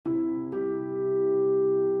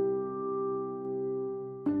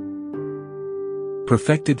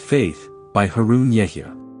Perfected Faith, by Harun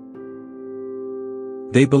Yahya.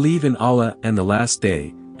 They believe in Allah and the Last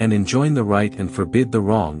Day, and enjoin the right and forbid the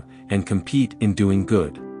wrong, and compete in doing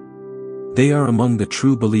good. They are among the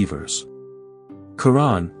true believers.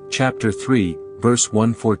 Quran, Chapter 3, Verse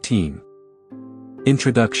 114.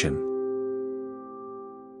 Introduction.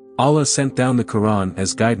 Allah sent down the Quran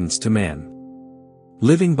as guidance to man.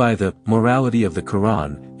 Living by the morality of the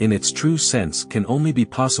Quran, in its true sense, can only be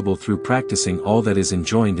possible through practicing all that is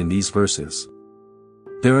enjoined in these verses.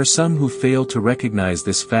 There are some who fail to recognize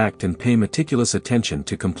this fact and pay meticulous attention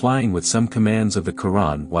to complying with some commands of the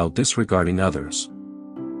Quran while disregarding others.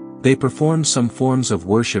 They perform some forms of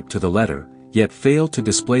worship to the letter, yet fail to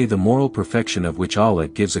display the moral perfection of which Allah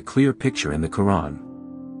gives a clear picture in the Quran.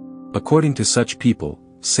 According to such people,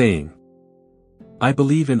 saying, "I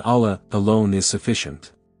believe in Allah alone is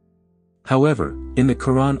sufficient." However, in the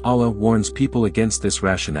Quran Allah warns people against this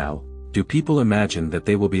rationale. Do people imagine that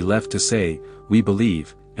they will be left to say, "We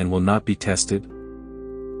believe," and will not be tested?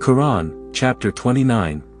 Quran, Chapter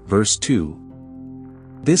 29, Verse 2.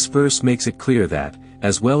 This verse makes it clear that,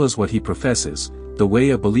 as well as what he professes, the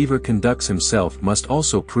way a believer conducts himself must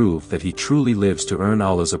also prove that he truly lives to earn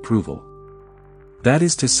Allah's approval. That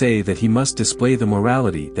is to say that he must display the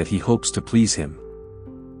morality that he hopes to please him.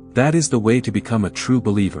 That is the way to become a true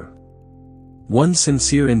believer. One's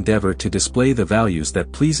sincere endeavor to display the values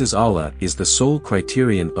that pleases Allah is the sole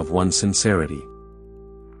criterion of one's sincerity.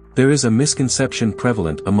 There is a misconception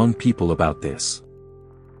prevalent among people about this.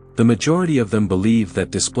 The majority of them believe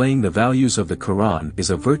that displaying the values of the Quran is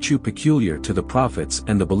a virtue peculiar to the prophets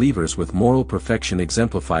and the believers with moral perfection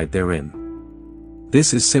exemplified therein.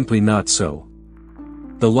 This is simply not so.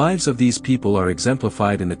 The lives of these people are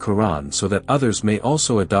exemplified in the Quran so that others may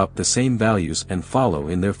also adopt the same values and follow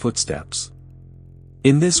in their footsteps.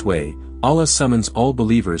 In this way, Allah summons all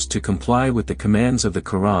believers to comply with the commands of the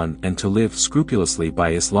Quran and to live scrupulously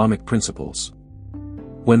by Islamic principles.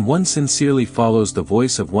 When one sincerely follows the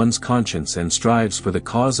voice of one's conscience and strives for the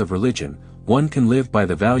cause of religion, one can live by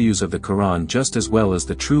the values of the Quran just as well as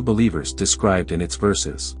the true believers described in its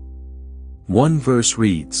verses. One verse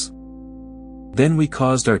reads, "Then we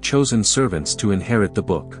caused our chosen servants to inherit the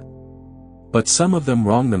book. But some of them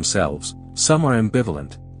wrong themselves, some are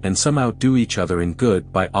ambivalent, and some outdo each other in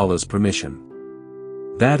good by Allah's permission.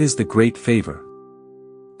 That is the great favor."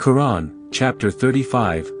 Quran, Chapter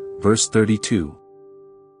 35, Verse 32.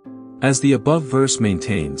 As the above verse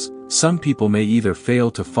maintains, some people may either fail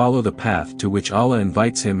to follow the path to which Allah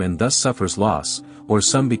invites him and thus suffers loss, or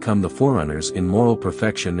some become the forerunners in moral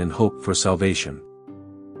perfection and hope for salvation.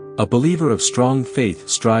 A believer of strong faith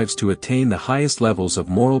strives to attain the highest levels of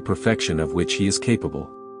moral perfection of which he is capable.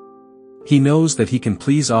 He knows that he can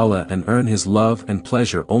please Allah and earn his love and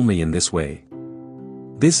pleasure only in this way.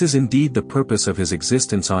 This is indeed the purpose of his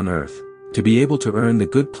existence on earth, to be able to earn the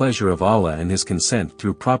good pleasure of Allah and his consent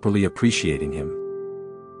through properly appreciating him.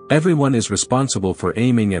 Everyone is responsible for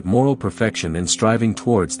aiming at moral perfection and striving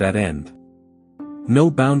towards that end.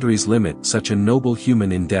 No boundaries limit such a noble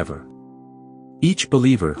human endeavor. Each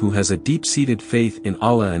believer who has a deep-seated faith in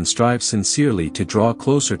Allah and strives sincerely to draw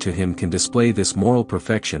closer to him can display this moral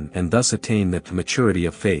perfection and thus attain the maturity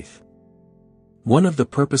of faith. One of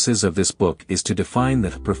the purposes of this book is to define the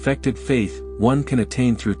perfected faith one can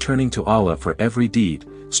attain through turning to Allah for every deed,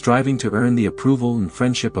 striving to earn the approval and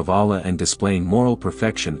friendship of Allah and displaying moral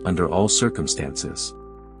perfection under all circumstances.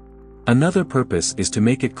 Another purpose is to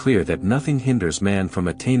make it clear that nothing hinders man from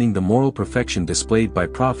attaining the moral perfection displayed by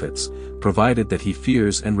prophets, provided that he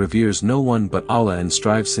fears and reveres no one but Allah and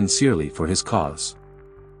strives sincerely for his cause.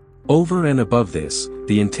 Over and above this,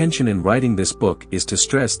 the intention in writing this book is to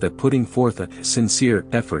stress that putting forth a sincere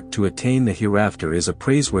effort to attain the hereafter is a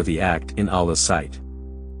praiseworthy act in Allah's sight.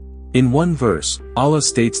 In one verse, Allah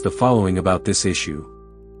states the following about this issue.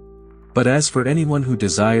 "But as for anyone who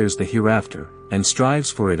desires the hereafter, and strives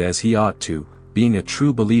for it as he ought to, being a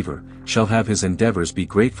true believer, shall have his endeavors be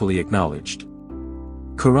gratefully acknowledged."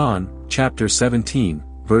 Quran, Chapter 17,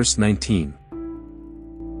 Verse 19.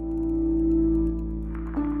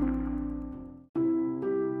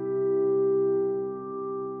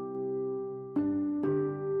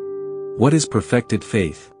 What is perfected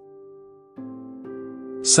faith?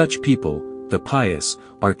 Such people, the pious,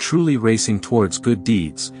 are truly racing towards good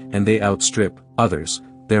deeds, and they outstrip others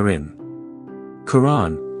therein.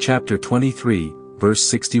 Quran, Chapter 23, Verse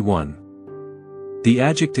 61. The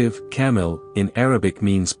adjective kamil in Arabic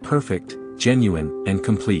means perfect, genuine, and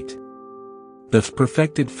complete. The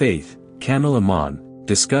perfected faith, kamil iman,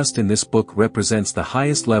 discussed in this book represents the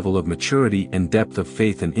highest level of maturity and depth of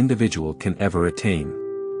faith an individual can ever attain.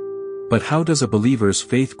 But how does a believer's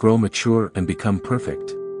faith grow mature and become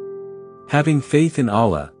perfect? Having faith in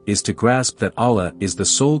Allah is to grasp that Allah is the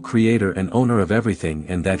sole creator and owner of everything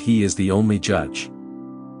and that He is the only judge.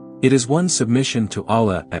 It is one's submission to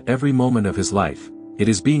Allah at every moment of his life. It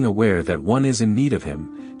is being aware that one is in need of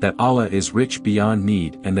Him, that Allah is rich beyond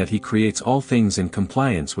need and that He creates all things in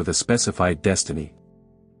compliance with a specified destiny.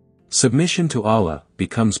 Submission to Allah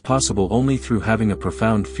becomes possible only through having a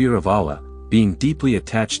profound fear of Allah, being deeply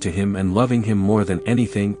attached to Him and loving Him more than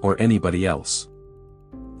anything or anybody else.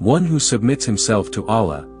 One who submits himself to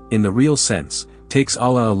Allah, in the real sense, takes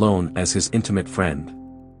Allah alone as his intimate friend.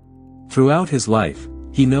 Throughout his life,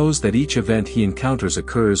 he knows that each event he encounters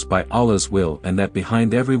occurs by Allah's will and that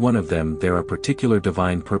behind every one of them there are particular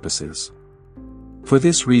divine purposes. For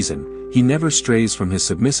this reason, he never strays from his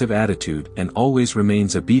submissive attitude and always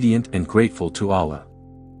remains obedient and grateful to Allah.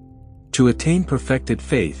 To attain perfected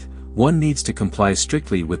faith, one needs to comply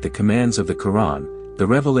strictly with the commands of the Quran, the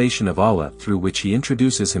revelation of Allah through which He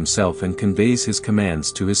introduces Himself and conveys His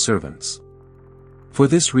commands to His servants. For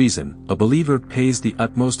this reason, a believer pays the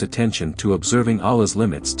utmost attention to observing Allah's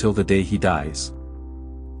limits till the day he dies.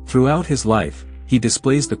 Throughout his life, he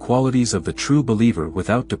displays the qualities of the true believer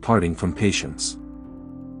without departing from patience.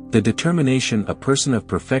 The determination a person of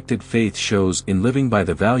perfected faith shows in living by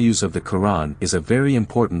the values of the Quran is a very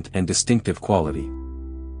important and distinctive quality.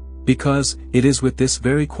 Because, it is with this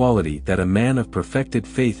very quality that a man of perfected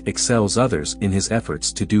faith excels others in his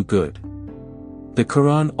efforts to do good. The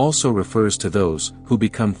Quran also refers to those who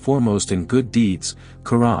become foremost in good deeds,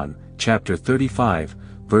 Quran, chapter 35,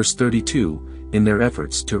 verse 32, in their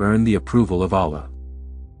efforts to earn the approval of Allah.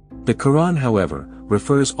 The Quran, however,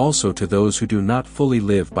 refers also to those who do not fully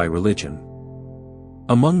live by religion.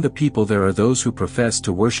 Among the people there are those who profess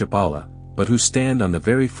to worship Allah, but who stand on the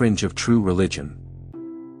very fringe of true religion.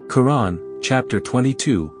 Quran, chapter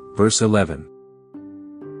 22, verse 11.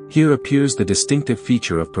 Here appears the distinctive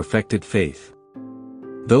feature of perfected faith.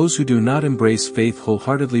 Those who do not embrace faith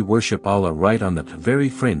wholeheartedly worship Allah right on the very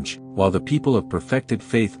fringe, while the people of perfected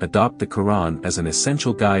faith adopt the Quran as an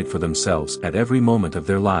essential guide for themselves at every moment of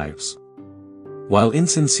their lives. While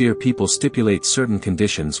insincere people stipulate certain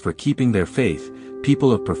conditions for keeping their faith,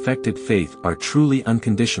 people of perfected faith are truly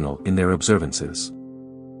unconditional in their observances.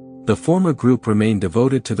 The former group remain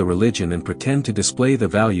devoted to the religion and pretend to display the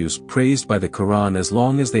values praised by the Quran as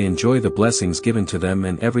long as they enjoy the blessings given to them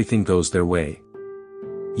and everything goes their way.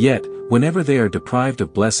 Yet, whenever they are deprived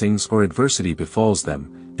of blessings or adversity befalls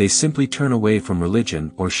them, they simply turn away from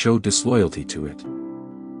religion or show disloyalty to it.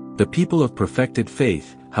 The people of perfected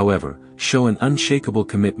faith, however, show an unshakable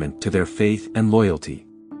commitment to their faith and loyalty.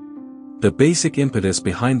 The basic impetus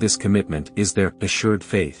behind this commitment is their assured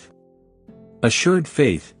faith. Assured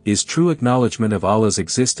faith is true acknowledgement of Allah's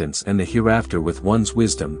existence and the hereafter with one's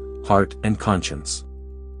wisdom, heart and conscience.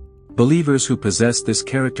 Believers who possess this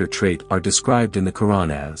character trait are described in the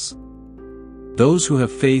Quran as those who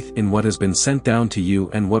have faith in what has been sent down to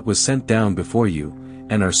you and what was sent down before you,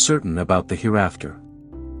 and are certain about the hereafter.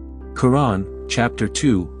 Quran, chapter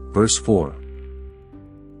 2, verse 4.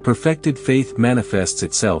 Perfected faith manifests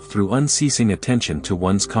itself through unceasing attention to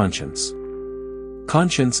one's conscience.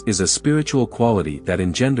 Conscience is a spiritual quality that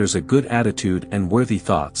engenders a good attitude and worthy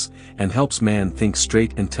thoughts, and helps man think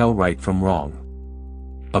straight and tell right from wrong.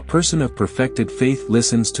 A person of perfected faith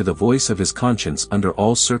listens to the voice of his conscience under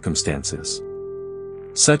all circumstances.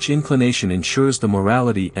 Such inclination ensures the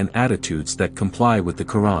morality and attitudes that comply with the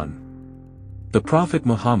Quran. The Prophet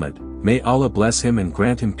Muhammad, may Allah bless him and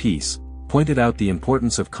grant him peace, pointed out the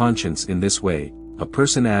importance of conscience in this way. A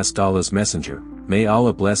person asked Allah's Messenger, may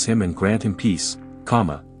Allah bless him and grant him peace,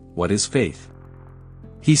 what is faith?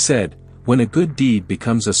 He said, when a good deed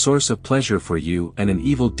becomes a source of pleasure for you and an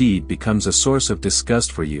evil deed becomes a source of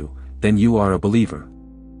disgust for you, then you are a believer.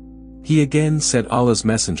 He again said, Allah's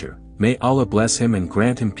Messenger, may Allah bless him and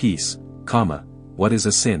grant him peace, what is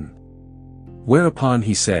a sin? Whereupon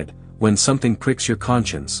he said, when something pricks your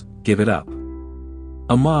conscience, give it up.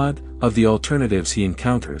 Ahmad, of the alternatives he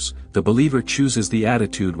encounters, the believer chooses the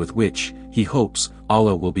attitude with which, he hopes,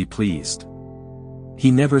 Allah will be pleased. He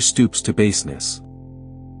never stoops to baseness.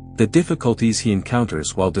 The difficulties he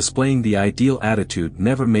encounters while displaying the ideal attitude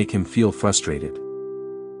never make him feel frustrated.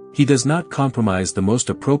 He does not compromise the most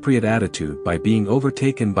appropriate attitude by being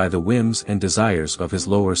overtaken by the whims and desires of his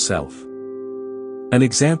lower self. An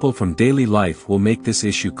example from daily life will make this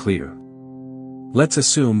issue clear. Let's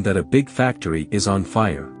assume that a big factory is on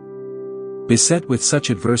fire. Beset with such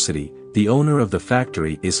adversity, the owner of the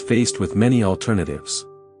factory is faced with many alternatives.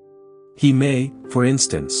 He may, for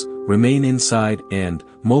instance, remain inside and,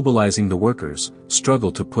 mobilizing the workers,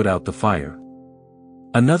 struggle to put out the fire.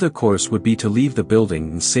 Another course would be to leave the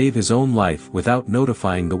building and save his own life without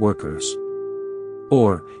notifying the workers.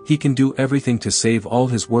 Or, he can do everything to save all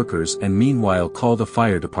his workers and meanwhile call the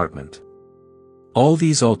fire department. All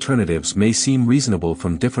these alternatives may seem reasonable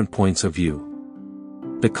from different points of view.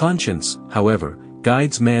 The conscience, however,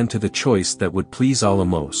 guides man to the choice that would please Allah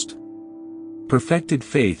most. Perfected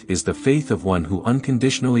faith is the faith of one who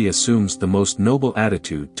unconditionally assumes the most noble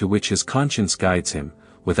attitude to which his conscience guides him,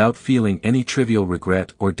 without feeling any trivial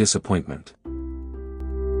regret or disappointment.